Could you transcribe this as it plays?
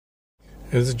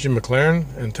This is Jim McLaren,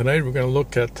 and tonight we're going to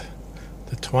look at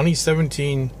the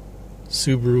 2017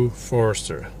 Subaru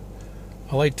Forester.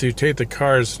 I like to take the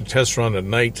cars and test run at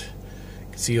night,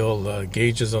 see all the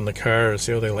gauges on the car,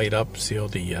 see how they light up, see how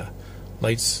the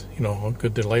lights, how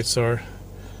good the lights are.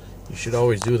 You should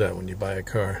always do that when you buy a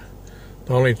car.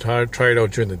 Not only try it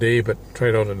out during the day, but try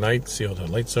it out at night, see how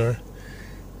the lights are.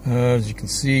 As you can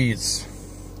see, it's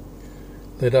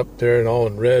lit up there and all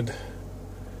in red.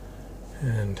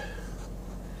 And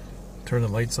turn the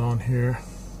lights on here.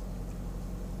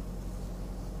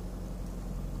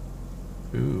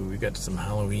 Ooh, we got some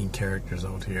Halloween characters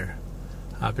out here.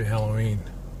 Happy Halloween.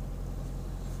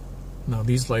 Now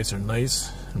these lights are nice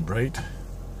and bright.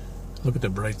 Look at the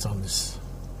brights on this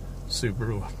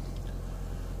Subaru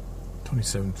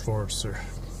 27 Forester.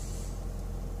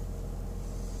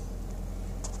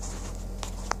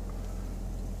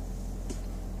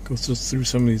 Goes through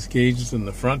some of these gauges in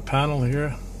the front panel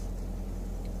here.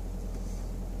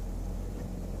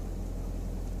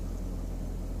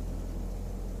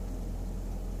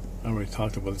 I already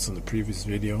talked about this in the previous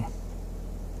video.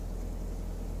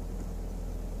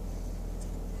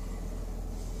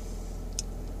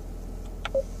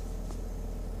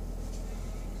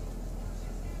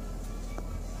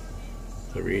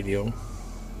 The radio.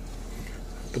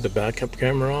 Put the backup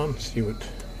camera on, see what.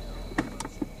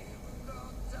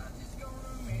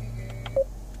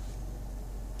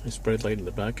 Nice bright light in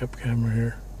the backup camera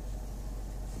here.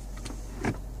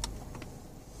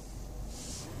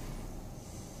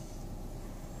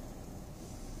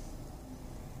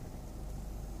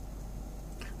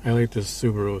 I like this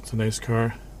Subaru, it's a nice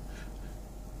car.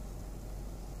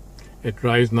 It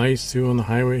drives nice too on the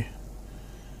highway.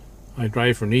 I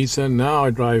drive for Nissan, now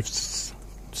I drive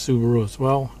Subaru as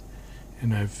well.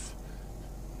 And I've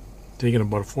taken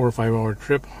about a 4 or 5 hour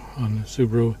trip on the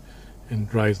Subaru, and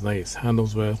drives nice,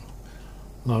 handles well,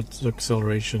 lots of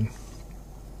acceleration,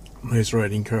 nice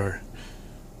riding car.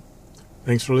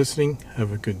 Thanks for listening,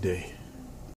 have a good day.